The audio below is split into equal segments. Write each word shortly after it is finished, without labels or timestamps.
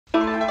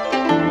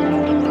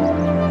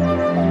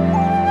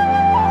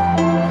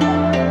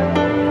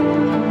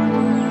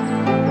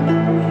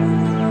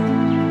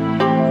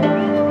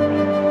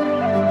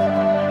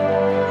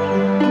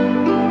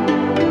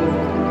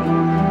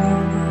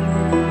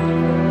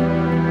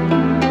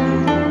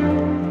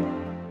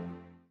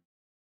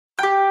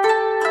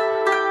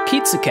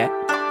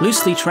Kitsuke,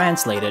 loosely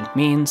translated,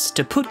 means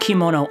to put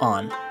kimono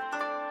on.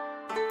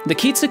 The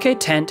Kitsuke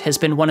Tent has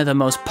been one of the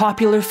most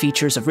popular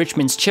features of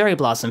Richmond's Cherry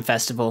Blossom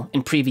Festival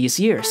in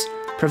previous years,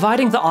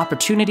 providing the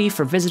opportunity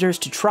for visitors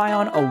to try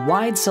on a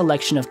wide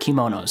selection of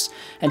kimonos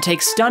and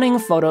take stunning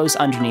photos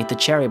underneath the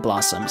cherry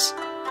blossoms.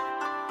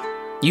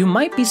 You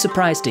might be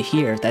surprised to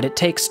hear that it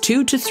takes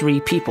 2 to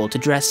 3 people to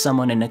dress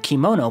someone in a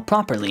kimono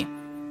properly.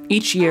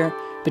 Each year,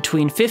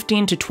 between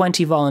 15 to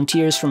 20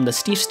 volunteers from the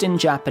Steveston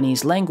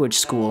Japanese Language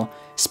School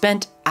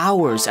spent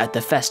hours at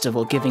the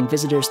festival giving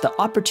visitors the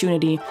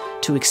opportunity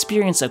to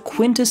experience a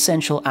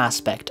quintessential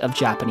aspect of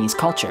Japanese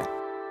culture.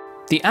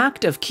 The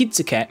act of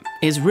kitsuke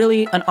is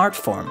really an art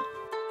form.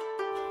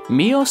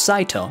 Miyo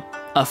Saito,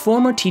 a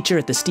former teacher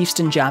at the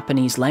Steveston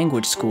Japanese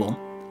Language School,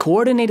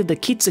 coordinated the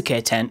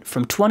Kitsuke Tent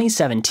from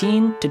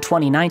 2017 to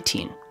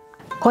 2019.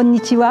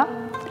 Konnichiwa.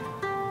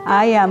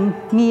 I am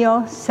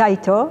Miyo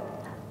Saito.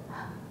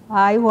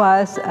 I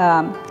was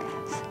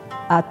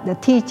the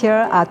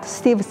teacher at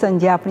Steveston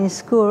Japanese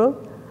School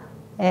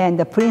and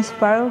the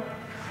principal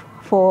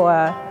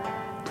for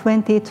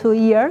 22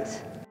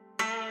 years.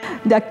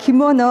 The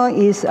kimono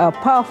is a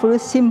powerful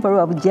symbol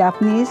of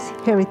Japanese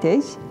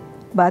heritage,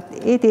 but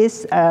it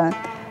is a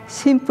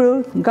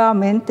simple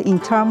garment in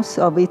terms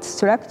of its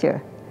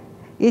structure.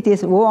 It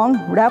is worn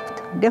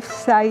wrapped left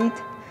side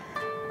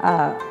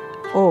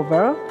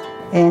over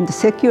and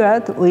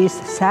secured with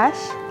sash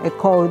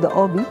called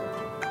obi.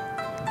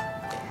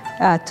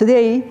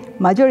 Today,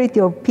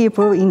 majority of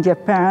people in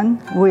Japan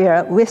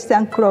wear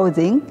Western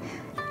clothing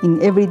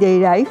in everyday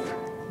life.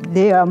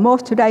 They are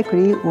most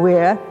likely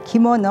wear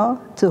kimono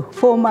to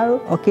formal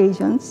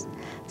occasions,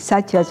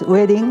 such as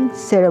wedding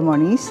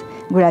ceremonies,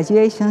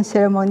 graduation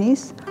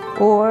ceremonies,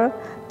 or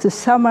to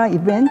summer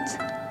events,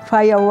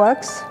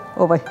 fireworks,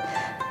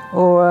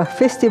 or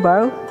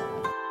festival.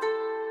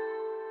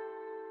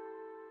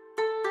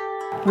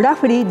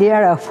 Roughly,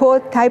 there are 4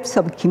 types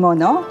of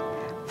kimono: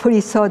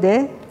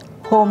 furisode,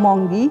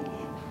 homongi,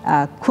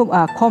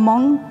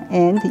 komon,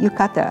 and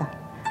yukata.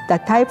 The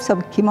types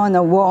of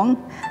kimono worn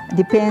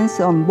depends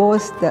on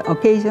both the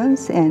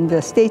occasions and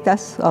the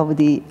status of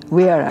the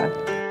wearer.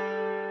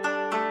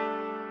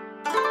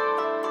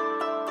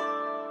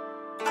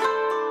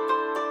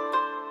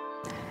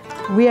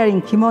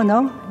 Wearing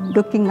kimono,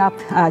 looking up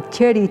at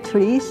cherry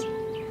trees,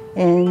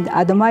 and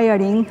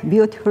admiring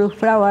beautiful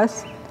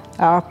flowers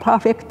are a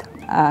perfect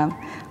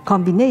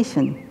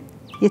combination.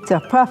 It's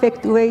a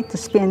perfect way to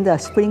spend a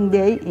spring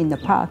day in the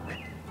park.